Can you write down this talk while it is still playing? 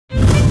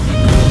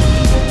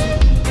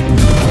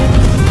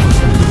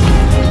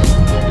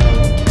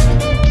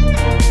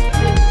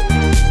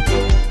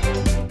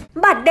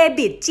เด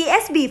บิต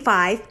GSB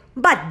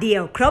 5 บัตรเดีย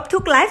วครบทุ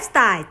กไลฟ์สไต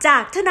ล์จา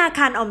กธนาค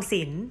ารออม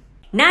สิน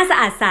หน้าสะ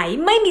อาดใส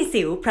ไม่มี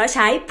สิวเพราะใ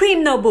ช้พรีม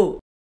โนบุ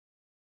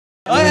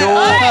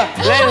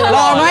เล่นห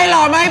ล่อไห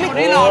มพี่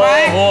นี่หล่อไหม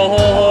โอ้โห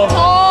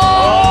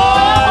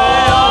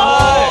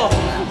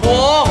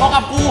เขา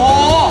กับกูโห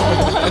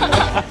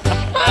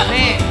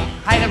นี่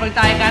ให้กำลังใ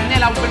จกันเนี่ย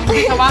เราเป็นวิ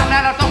ศวะนะ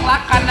เราต้องรั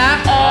กกันนะ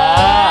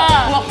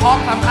พวกพ้อง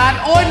สำคัญ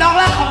โอ้ยน้อง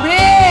รักของ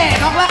พี่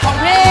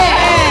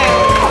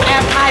แอ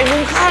บถ่ายมุ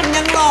มข้าง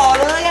ยังหล่อ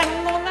เลยอะ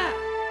น้องนนท์น่ะ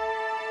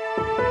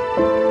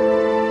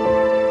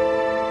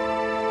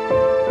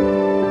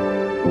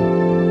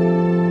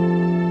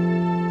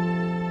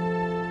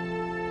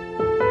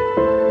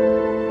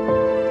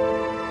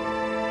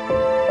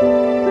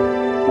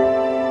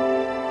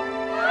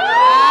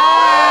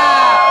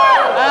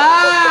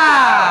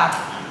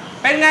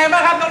เป็นไงบ้า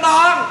งครับน้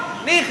อง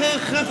ๆนี่คือ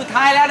คืนสุด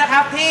ท้ายแล้วนะค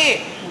รับที่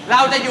เร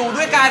าจะอยู่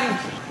ด้วยกัน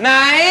ไหน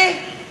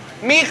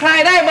มีใคร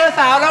ได้เบอร์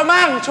สาวเรา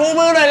มั่งชู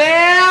มือหน่อยแ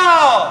ล้ว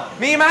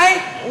มีไหม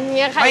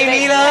ไม่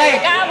มีเลย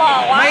กล้าบอ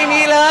กว่าไม่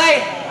มีเลย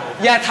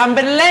อย่าทำเ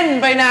ป็นเล่น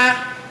ไปนะ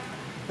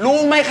รู้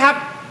ไหมครับ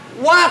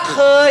ว่าเค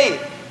ย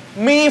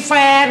มีแฟ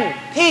น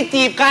ที่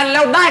จีบกันแล้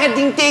วได้กัน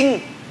จริง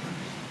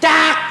ๆจ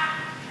าก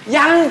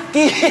ยัง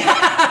กี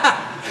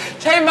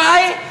ใช่ไหม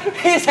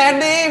พี่แสน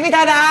ดีพี่ธ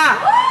าดา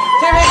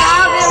ใช่ไหมครั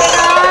บ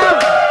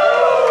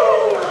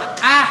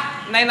อ่ะ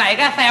ไหนๆ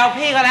ก็แซว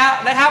พี่กันแล้ว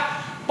นะครับ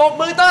ปรบ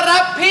มือต้อนรั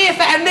บพี่แ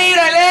สนดีห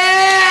น่อยเร็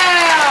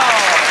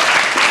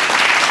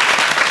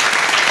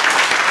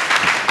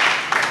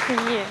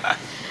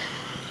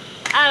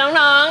ว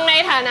น้องๆใน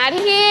ฐานะ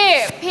ที่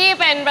พี่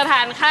เป็นประธ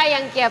านค่ายยั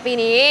งเกียร์ปี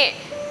นี้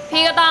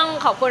พี่ก็ต้อง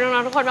ขอบคุณน้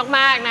องๆทุกคน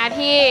มากๆนะ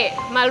ที่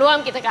มาร่วม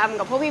กิจกรรม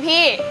กับพวก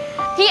พี่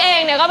เอ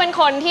งเนี่ยก็เป็น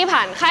คนที่ผ่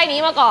านค่ายนี้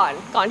มาก่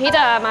อนที่จ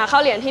ะมาเข้า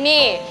เรียนที่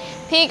นี่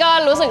พี่ก็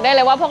รู้สึกได้เ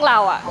ลยว่าพวกเรา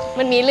อ่ะ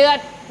มันมีเลือด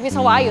วิศ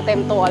วะอยู่เต็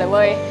มตัวเลยเ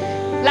ว้ย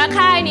และ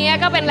ค่ายนี้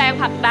ก็เป็นแรง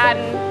ผลักดัน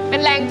เป็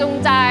นแรงจูง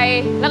ใจ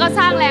แล้วก็ส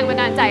ร้างแรงบัน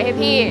ดาลใจให้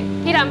พี่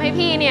ที่ทำให้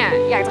พี่เนี่ย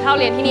อยากจะเข้า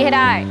เรียนที่นี่ให้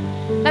ได้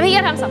และพี่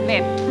ก็ทำสำเร็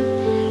จ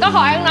ก็ข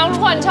อให้น้องๆทุ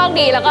กคนโชค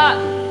ดีแล้วก็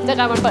เจอ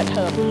กันวันเปิดเท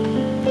อม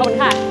ขอบคุณ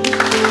ค่ะ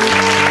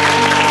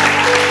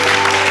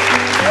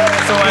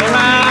สวยม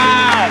า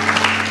ก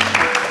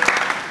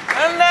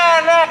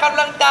แน่กำ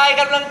ลังใจ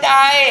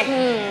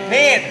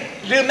นี่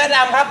ลืมแนะน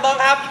ำครับน้อง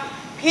ครับ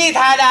พี่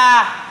ธาดา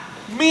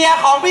เมีย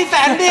ของพี่แส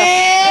นดี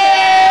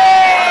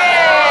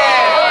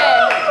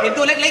เห็น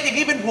ตัวเล็กๆอย่าง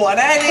นี้เป็นผัว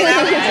นะนี่นะ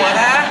เป็นผัว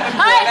นะ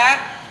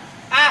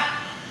อ่ะ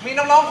มี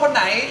น้องๆคนไ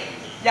หน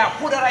อยาก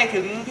พูดอะไรถึ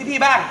งพี่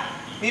ๆบ้าง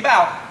มีเปล่า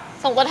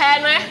ส่งตัวแทน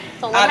ไหม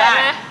ส่งตัวแทน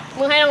ไหม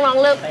มึงให้น้อง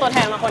ๆเลือกตัวแท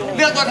นมาคนหนึ่งเ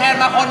ลือกตัวแทน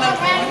มาคนหนึ่ง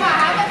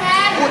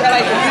พูดอะไร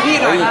ถึงพี่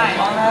ๆหน่อยได้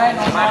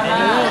มา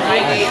ใคร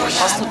ดี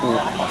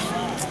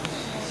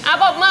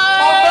ปรบมือ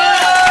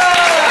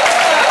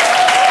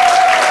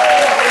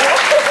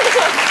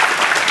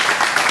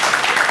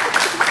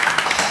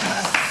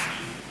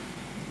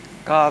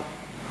ก็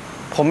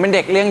ผมเป็นเ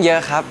ด็กเรื่องเยอะ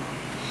ครับ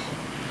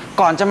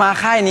ก่อนจะมา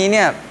ค่ายนี้เ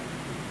นี่ย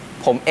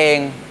ผมเอง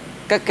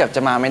ก็เกือบจ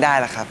ะมาไม่ได้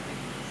แล้วครับ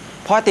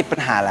เพราะติดปัญ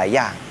หาหลายอ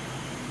ย่าง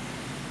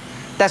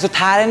แต่สุด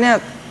ท้ายแล้วเนี่ย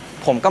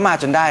ผมก็มา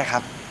จนได้ครั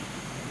บ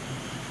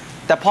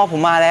แต่พอผ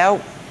มมาแล้ว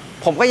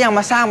ผมก็ยังม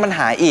าสร้างปัญห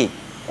าอีก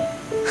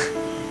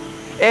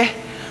เอ๊ะ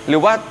หรื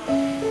อว่า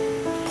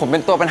ผมเป็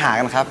นตัวปัญหา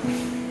กันครับ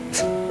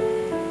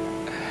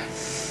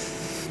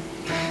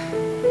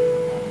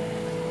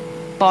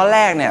ตอนแร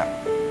กเนี่ย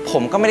ผ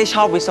มก็ไม่ได้ช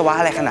อบวิศวะ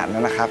อะไรขนาด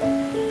นั้นนะครับ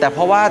แต่เพ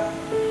ราะว่า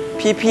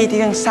พี่ๆที่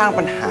ยังสร้าง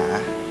ปัญหา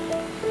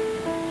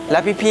และ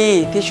พี่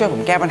ๆที่ช่วยผ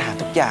มแก้ปัญหา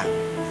ทุกอย่าง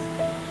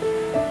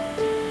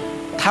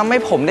ทำให้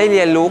ผมได้เ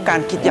รียนรู้การ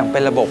คิดอย่างเป็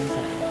นระบบ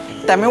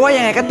แต่ไม่ว่า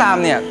ยังไงก็ตาม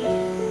เนี่ย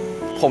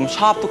ผมช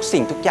อบทุกสิ่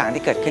งทุกอย่าง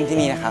ที่เกิดขึ้นที่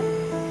นี่นะครับ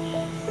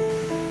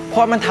เพรา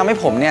ะมันทำให้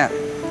ผมเนี่ย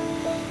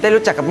ได้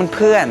รู้จักกับเ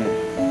พื่อน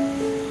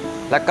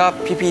ๆแล้วก็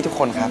พี่ๆทุก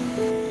คนครับ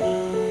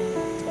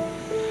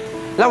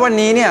แล้ววัน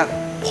นี้เนี่ย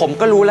ผม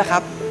ก็รู้แล้วครั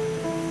บ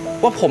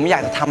ว่าผมอยา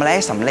กจะทำอะไรใ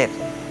ห้สำเร็จ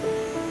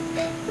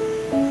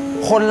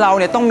คนเรา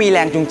เนี่ยต้องมีแร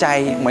งจูงใจ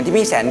เหมือนที่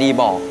พี่แสนดี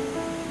บอก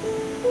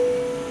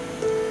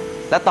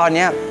และตอน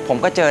นี้ผม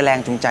ก็เจอแรง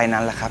จูงใจนั้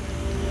นแหละครับ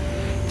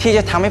ที่จ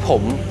ะทำให้ผ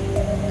ม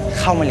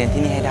เข้ามาเรียน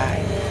ที่นี่ให้ได้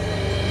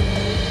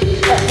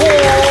โอ้โห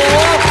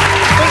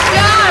สุด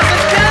ยอด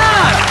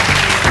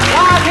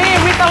ว่าที่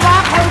วิศวะ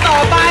คนต่อ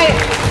ไป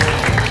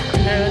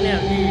แล้วเนี่ย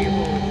พี่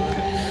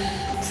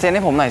เซ็นใ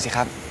ห้ผมหน่อยสิค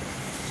รับ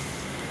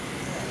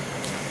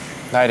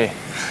ได้ดิ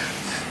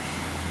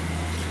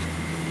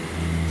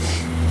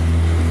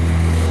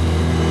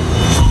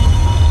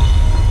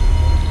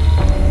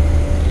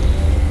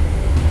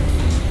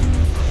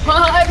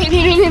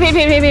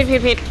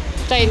ผิด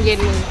ใจเย็น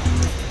ๆมึง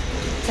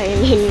ใจเ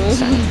ย็นๆมึง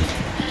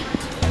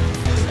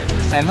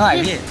แสนเท่าไหร่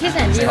พี่แส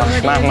นดี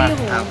มาก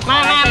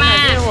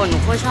โหหนู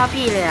โคตรชอบ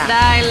พี่เลยอ่ะไ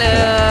ด้เล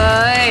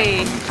ย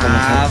ค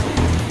รับ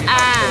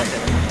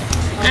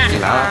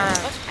แล้ว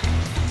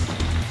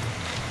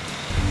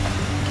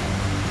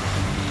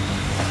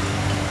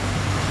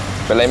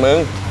เป็นไรมึง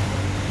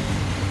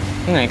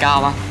เหนื่อยก้าว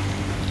ปะ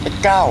ไอ้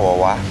ก้าวเหรอ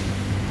วะ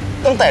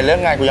ตั้งแต่เลิก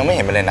งานกูยังไม่เ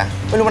ห็นมันเลยนะ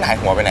ไม่รู้มันหาย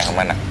หัวไปไหนของ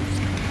มันอ่ะ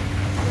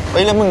เ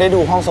ฮ้ยแล้วมึงได้ดู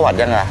ห้องสวัสดิ์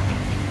ยังอ่ะ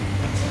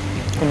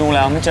กูดูแ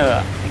ล้วไม่เจอ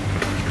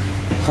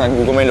งั้น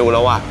กูก็ไม่รู้แล้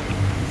วว่ะ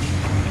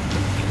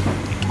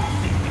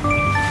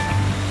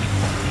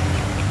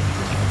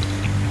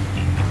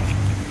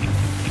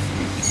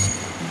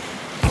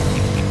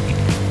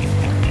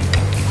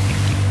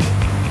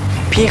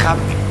พี่ครับ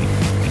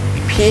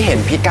พี่เห็น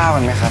พี่ก้าว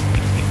มันไหมครับ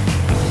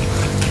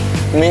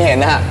ไม่เห็น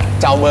อะ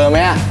เจ้าเบอร์ไหม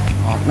อะ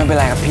อ๋อไม่เป็น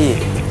ไรครับพี่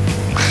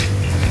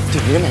ถึ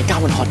งนี้ไหนก้าว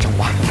มันฮอตจัง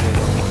วะ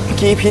เมื่อ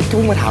กี้พีทก็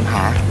มาถามห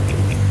า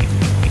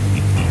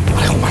อะ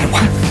ไรของมันว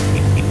ะ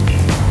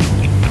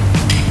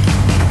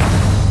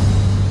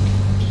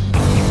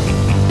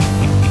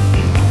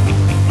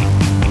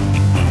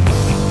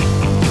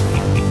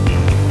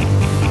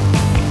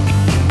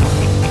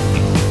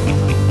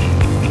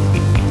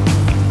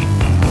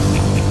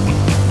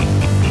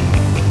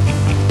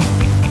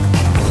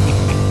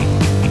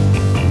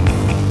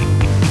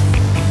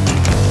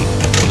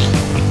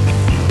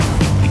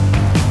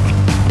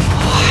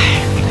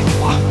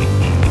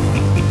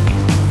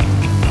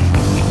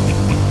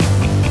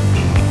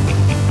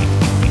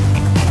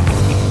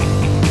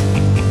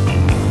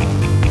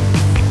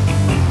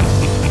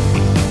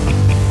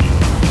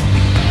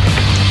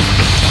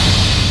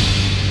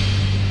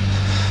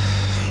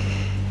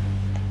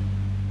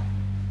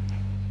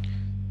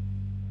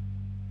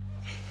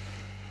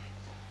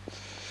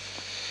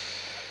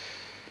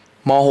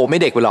ม.6ไม่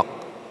เด็กไปหรอก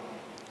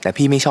แต่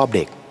พี่ไม่ชอบเ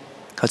ด็ก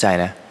เข้าใจ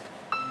นะ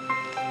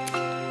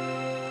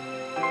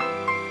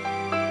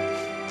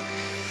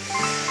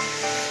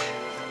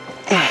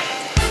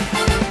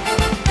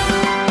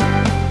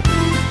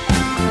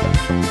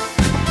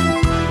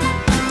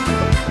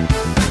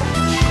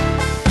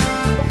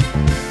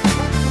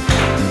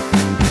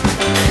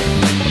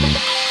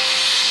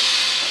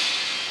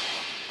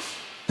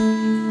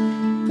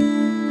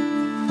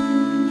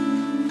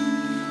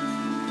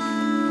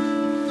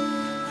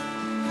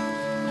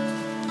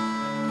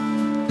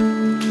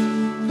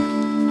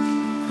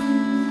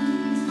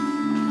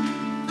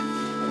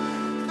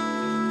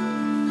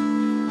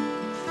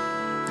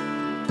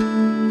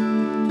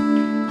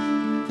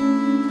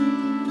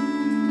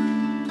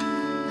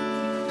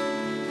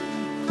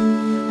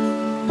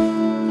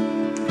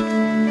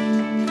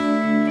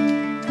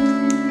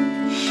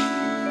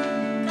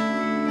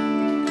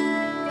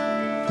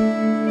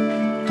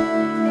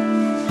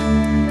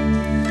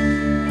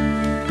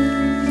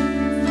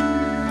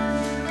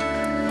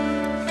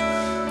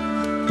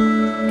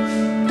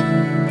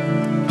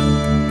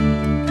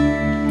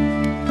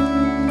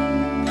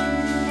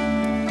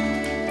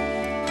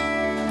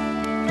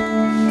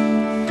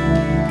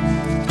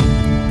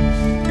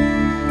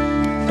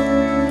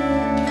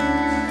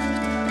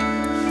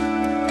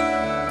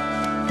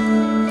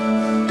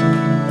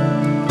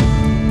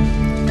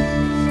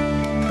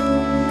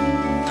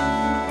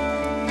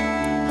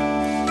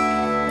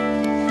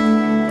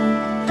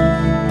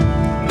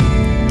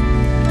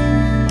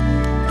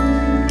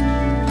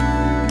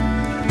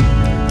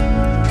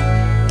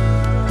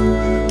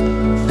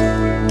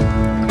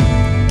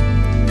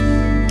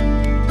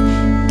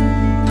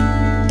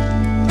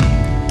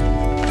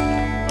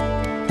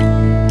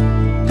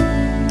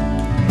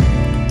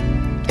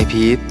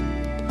พีท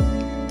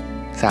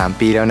3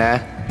 ปีแล้วนะ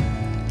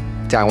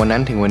จากวันนั้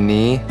นถึงวัน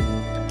นี้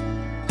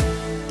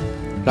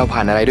เราผ่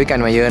านอะไรด้วยกัน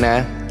มาเยอะนะ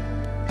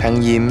ทั้ง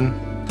ยิ้ม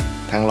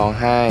ทั้งร้อง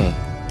ไห้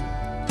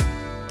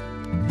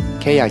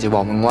แค่อยากจะบ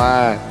อกมึงว่า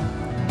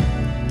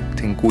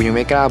ถึงกูยังไ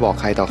ม่กล้าบอก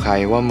ใครต่อใคร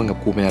ว่ามึงกับ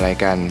กูเป็นอะไร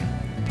กัน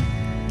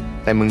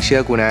แต่มึงเชื่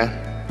อกูนะ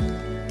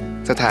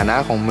สถานะ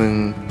ของมึง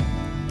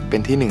เป็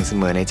นที่1เส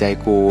มอในใจ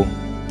กู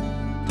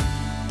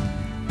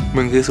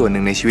มึงคือส่วนห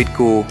นึ่งในชีวิต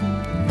กู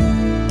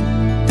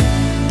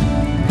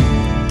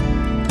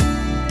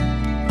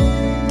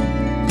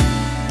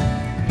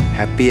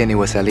Happy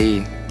Anniversary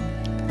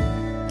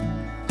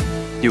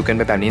อยู่กันไ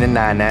ปแบบนี้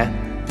นานๆนะ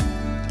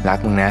รัก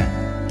มึงนะ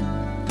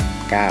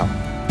ก้าว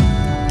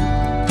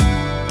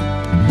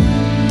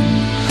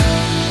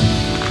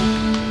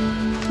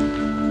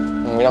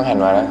มึงไม่ต้องหัน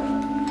มานะ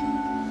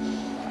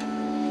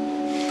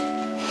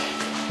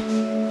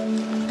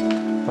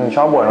มึงช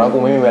อบบ่นว่ากู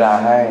ไม่มีเวลา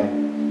ให้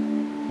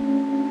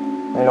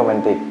ไม่โรแมน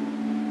ติก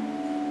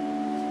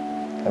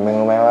แต่มึง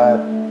รู้ไหมว่า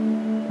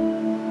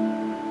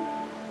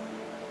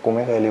กูไ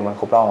ม่เคยลืมวัน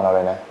ครบรอบของเราเ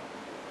ลยนะ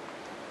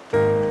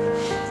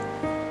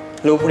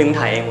รูปพวกนี้มึง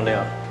ถ่ายเองหมดเลยเห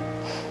รอ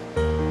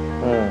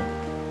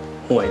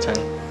ห่วยจัง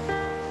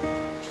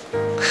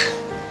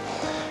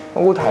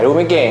กูถ่ายรูปไ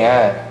ม่เก่งอ่ะ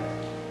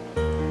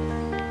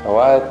แต่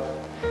ว่า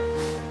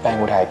แฟน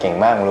กูถ่ายเก่ง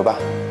มากรู้ป่ะ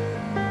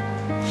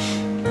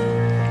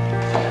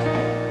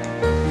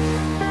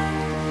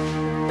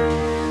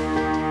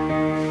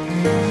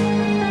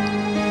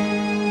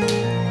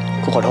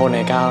กูขอโทษน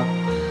ะก้าว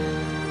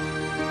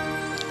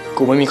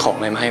กูไม่มีของอ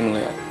ะไรมาให้มึงเล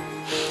ย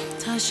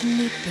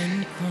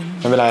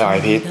ไม่เป็นไรหรอกไอ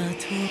พีท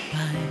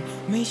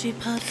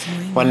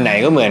วันไหน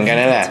ก็เหมือนกัน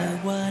นั่นแหละ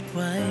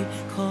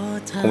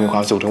กูมีคว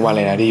ามสุขทุกวันเ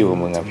ลยนะที่อยู่กับ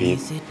มึงอะพีท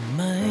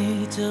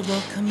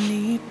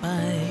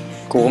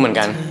กูก็เหมือน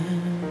กัน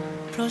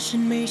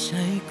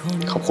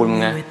ขอบคุณมึ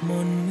งนะ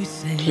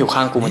ที่อยู่ข้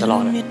างกูมาตลอ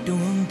ดเลย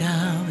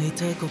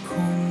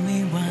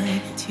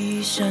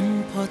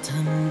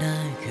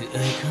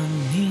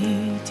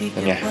เป็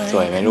นไงส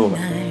วยไหมรูป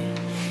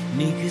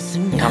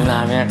ทำนา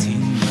นไหม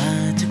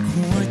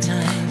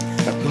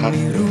สักพัก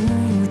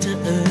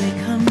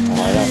พ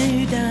อแล้วเ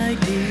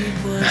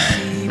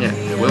นี่ย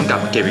เดี๋ยวกูต้องกลับ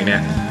มาเก็บอีกเนี่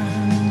ย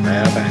ไปแ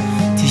ล้วไป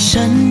ที่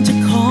ฉันจะ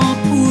ขอ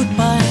พูด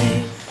ไป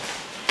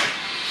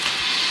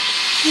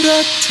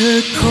รักเธอ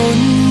คน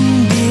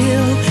เดีย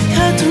วแ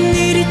ค่ตรง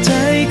นี้ที่ใจ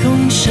ขอ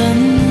งฉัน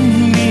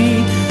มี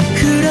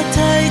คือรักแ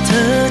ท้เธ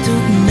อทุ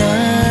กนา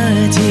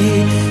ที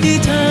ที่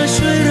เธอ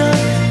ช่วยรัก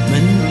มั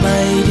นไป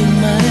ได้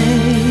ไหม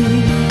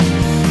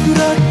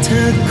รักเธ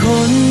อค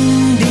น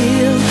เดี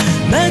ยว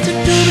แม้จะ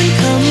ดูเป็น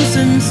คำ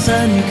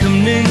สั้นๆค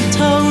ำหนึ่งเ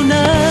ท่า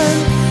นั้น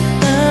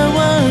แต่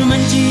ว่ามั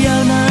นจะยา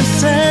วนานแ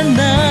สน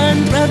นาน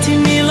ตราบที่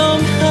มีลม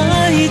หา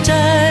ยใจ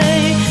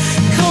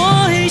ขอ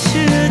ให้เ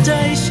ชื่อใจ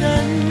ฉั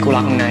นกู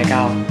รักมึงนายก้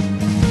าว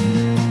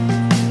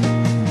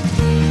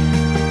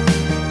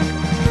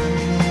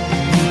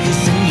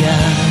สัญญา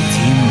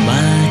ที่ม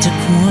าจาก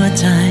หัว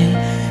ใจ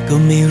ก็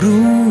ไม่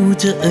รู้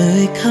จะเอ่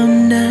ยค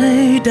ำไหน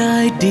ได้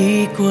ดี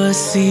กว่า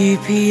สี่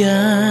พย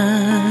า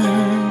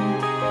งค์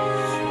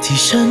ที่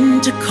ฉัน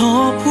จะขอ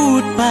พู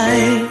ดไป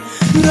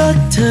รัก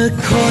เธอ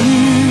คน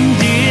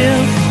เดียว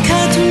แค่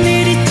ตรง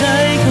นี้ที่ใจ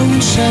ของ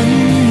ฉัน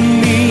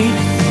มี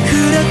คื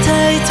อรักแ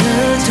ท้เธอ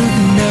ทุก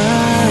นา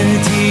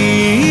ที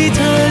เธ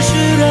อ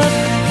ช่วยรัก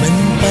มัน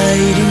ไป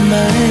ได้ไหม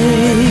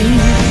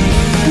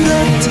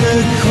รักเธ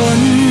อค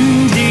น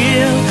เดี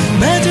ยว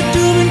แม้จะ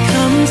ดูเป็นค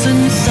ำ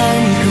สั้น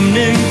ๆคำห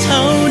นึ่งเท่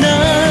า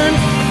นั้น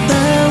แ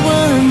ต่ว่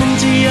ามัน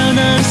จะยาว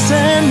นานแส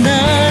นน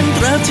านต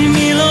ราบที่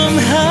มีลม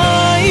หา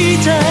ย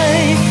ใจ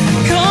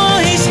ขอ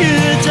ให้เชื่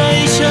อใจ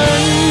ฉั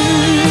น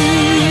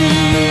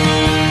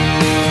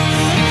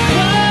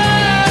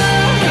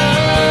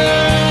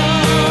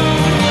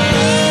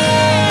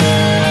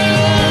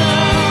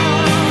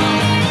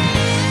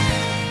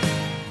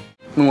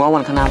มึงว่าวั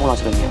นข้างหน้าพวกเรา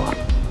จะเป็นไงวะ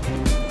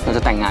เราจ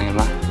ะแต่งงานกัน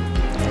ปะ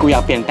กูอยา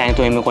กเปลี่ยนแปลงตั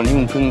วเองเป็นคนที่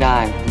มึงพึ่งได้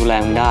ดูแล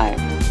มึงได้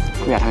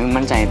กูอยากทำให้มึง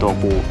มั่นใจในตัว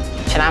กู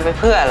ชนะไป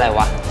เพื่ออะไร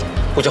วะ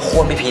กูจะโค่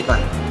นพี่พีทมั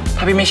น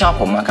ถ้าพี่ไม่ชอบ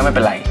ผมก็ไม่เ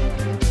ป็นไร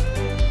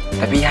แ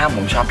ต่พี่ห้ามผ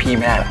มชอบพี่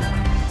ไม่ได้หรอก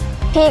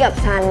พี่กับ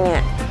ซันเนี่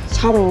ยช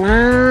อบมันม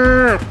า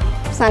ก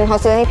ซันเขา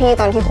ซื้อให้พี่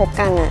ตอนที่คบ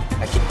กันอะ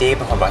แล้วคิตตี้เ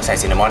ป็นคนวางใส่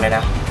ซินนามอนเลยน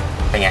ะ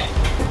เป็นไง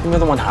ไม่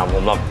ต้องมาถามผ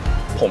มหรอก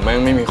ผมแม่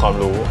งไม่มีความ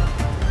รู้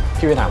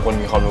พี่ไปถามคน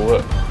มีความรู้เถ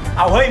อะเ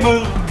อาเฮ้ยมึ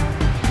ง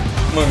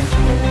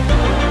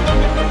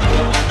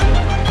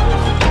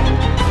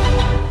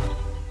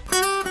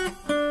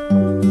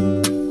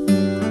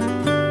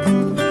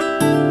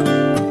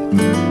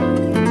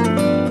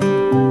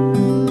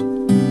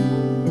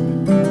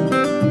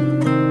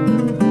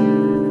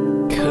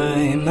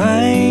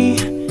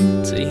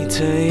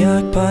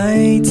ไป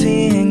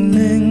ที่แห่งห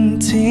นึ่ง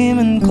ที่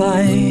มันไกล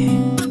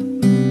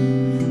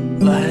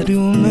และดู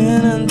เหมือ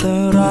นอันต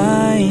ร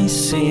าย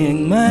เสี่ยง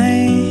ไหม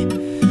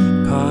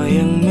ก็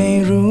ยังไม่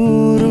รู้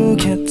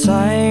แค่ใจ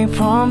พ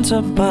ร้อมจะ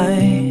ไป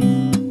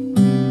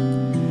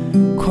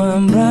ควา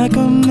มรัก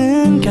ก็เหมื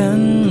อนกั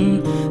น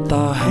ต่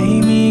อให้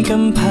มีก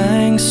ำแพ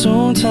งสู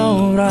งเท่า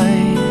ไร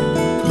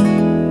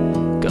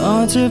ก็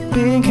จะ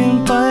ปีนขึ้น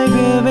ไปเ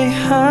พื่อไป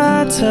หา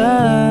เธอ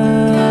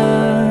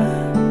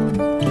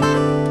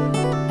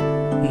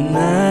น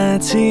า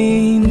ที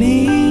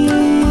นี้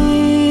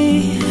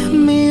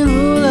ไม่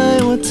รู้เลย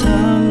ว่าท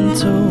ำ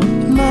ถูก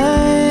ไหม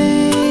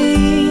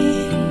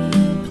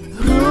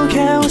รู้แ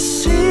ค่ว่าเ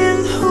สียง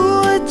หั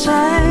วใจ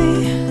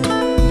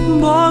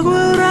บอกว่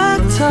ารั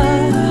กเธอ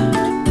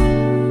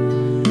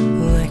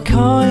และข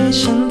อให้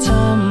ฉันท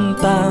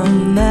ำตาม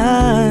นั้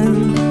น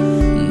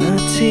นา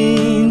ที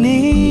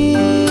นี้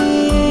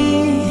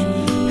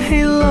ให้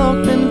โลก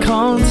เป็นข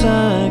องเธอ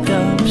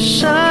กับ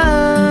ฉั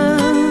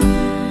น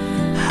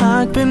หา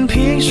กเป็นเ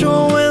พียงช่ว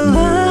งเวล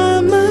า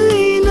ไม่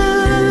นา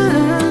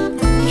น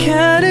แ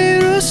ค่ได้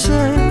รู้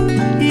สึก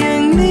อย่า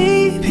งนี้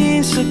เพียง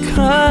สักค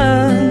รั้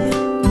ง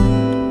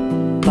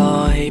ต่อ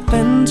ให้เป็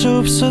นจู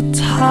บสุด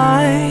ท้า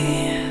ย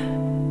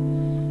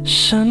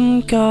ฉัน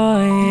ก็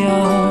ย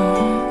อ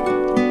ม